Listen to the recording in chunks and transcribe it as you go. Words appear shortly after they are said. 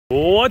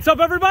What's up,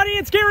 everybody?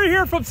 It's Gary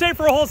here from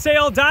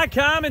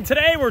SaferWholesale.com, and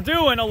today we're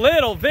doing a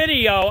little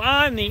video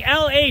on the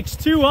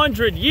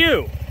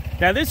LH200U.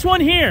 Now this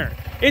one here,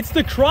 it's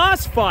the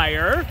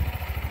Crossfire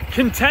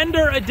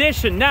Contender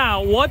Edition.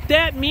 Now what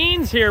that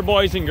means here,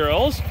 boys and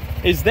girls,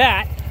 is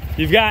that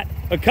you've got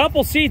a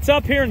couple seats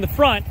up here in the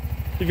front.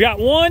 You've got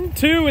 1,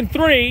 2, and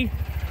 3,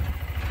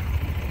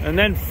 and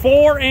then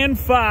 4 and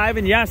 5,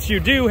 and yes, you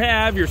do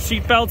have your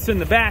seat belts in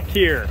the back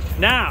here.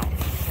 Now,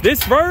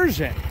 this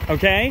version,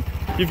 okay,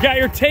 you've got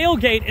your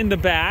tailgate in the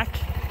back,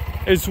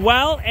 as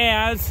well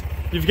as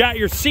you've got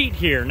your seat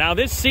here. Now,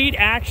 this seat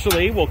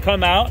actually will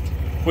come out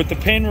with the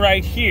pin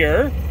right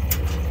here,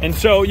 and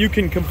so you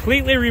can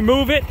completely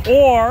remove it,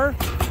 or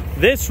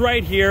this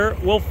right here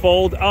will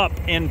fold up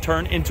and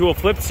turn into a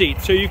flip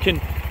seat. So you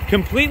can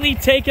completely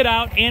take it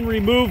out and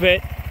remove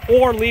it,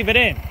 or leave it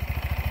in.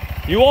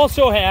 You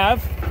also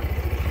have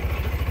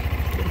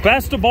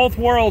best of both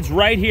worlds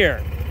right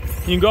here.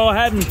 You can go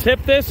ahead and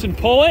tip this and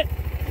pull it,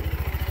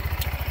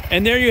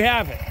 and there you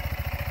have it.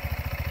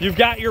 You've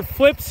got your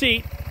flip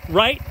seat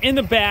right in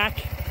the back,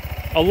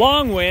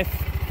 along with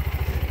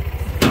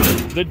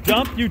the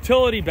dump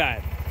utility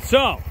bed.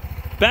 So,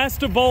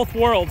 best of both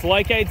worlds,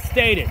 like I'd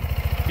stated.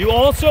 You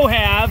also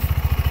have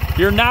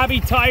your knobby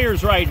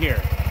tires right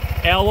here,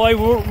 alloy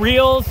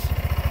wheels,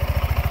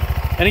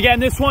 and again,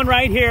 this one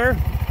right here,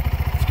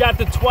 it's got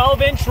the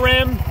 12-inch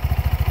rim,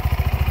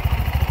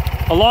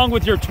 along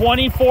with your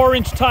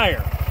 24-inch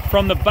tire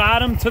from the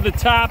bottom to the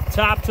top,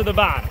 top to the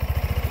bottom.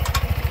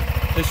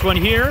 This one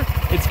here,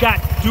 it's got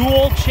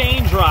dual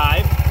chain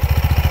drive,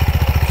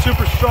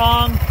 super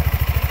strong,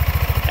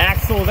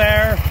 axle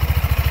there,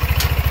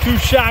 2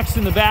 shocks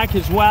in the back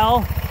as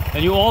well,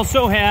 and you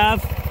also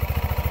have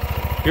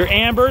your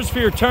ambers for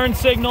your turn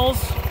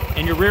signals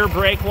and your rear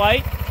brake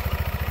light.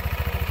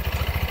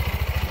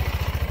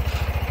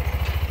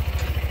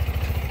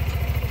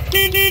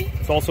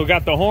 It's also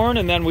got the horn,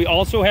 and then we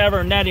also have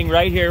our netting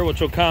right here, which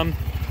will come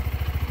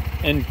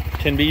and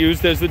can be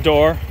used as the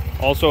door.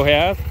 Also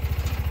have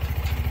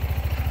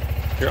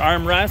your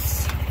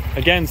armrests,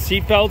 again,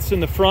 seat belts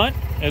in the front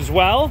as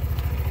well,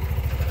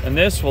 and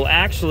this will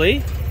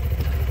actually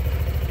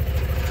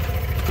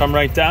come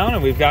right down,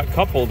 and we've got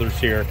cup holders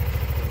here.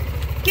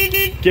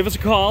 Give us a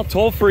call,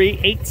 toll free,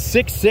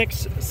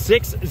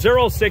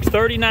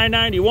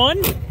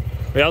 866-606-3991.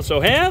 We also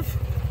have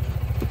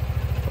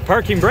a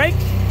parking brake,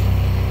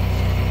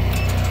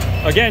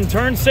 again,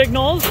 turn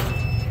signals,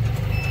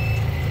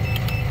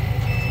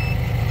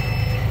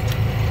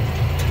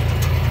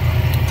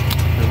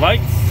 your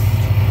lights,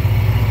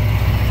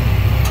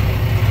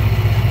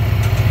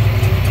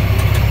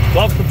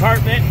 glove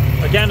compartment,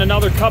 again,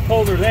 another cup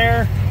holder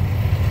there.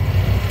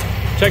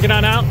 Check it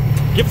on out.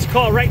 Give us a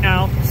call right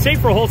now,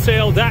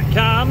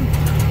 SaferWholesale.com.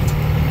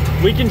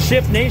 We can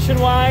ship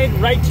nationwide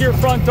right to your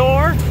front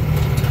door.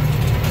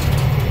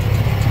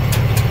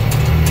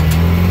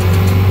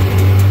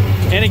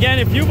 And again,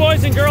 if you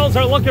boys and girls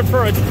are looking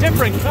for a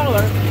different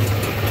color,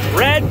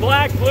 red,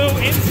 black, blue,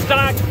 in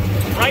stock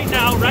right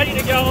now, ready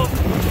to go.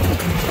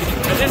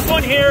 And this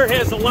one here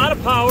has a lot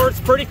of power.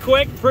 It's pretty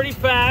quick, pretty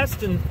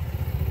fast, and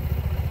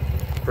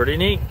pretty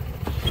neat.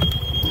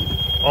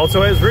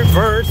 Also has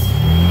reverse.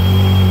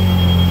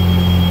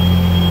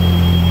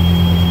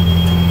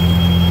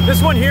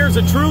 This one here is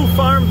a true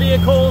farm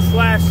vehicle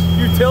slash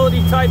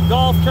utility type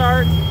golf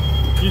cart,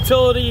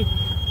 utility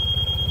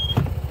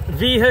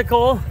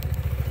vehicle,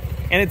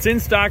 and it's in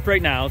stock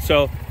right now.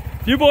 So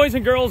if you boys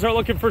and girls are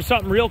looking for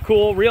something real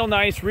cool, real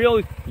nice,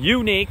 real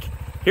unique,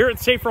 here at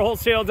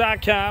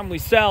SaferWholesale.com, we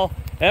sell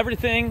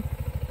everything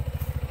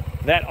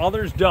that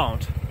others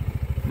don't,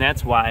 and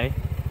that's why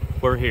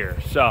we're here.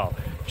 So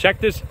check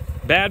this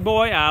bad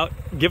boy out.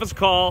 Give us a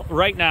call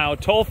right now,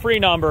 toll-free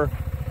number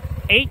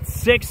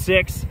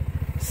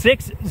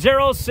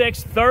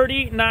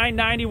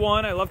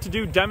 866-606-3991. I love to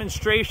do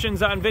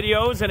demonstrations on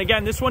videos, and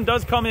again, this one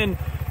does come in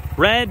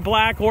red,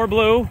 black, or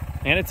blue,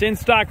 and it's in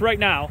stock right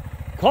now.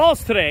 Call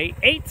us today,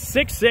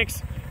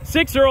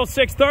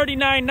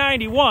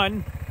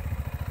 866-606-3991,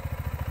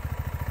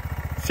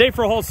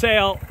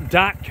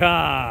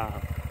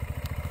 SaferWholesale.com.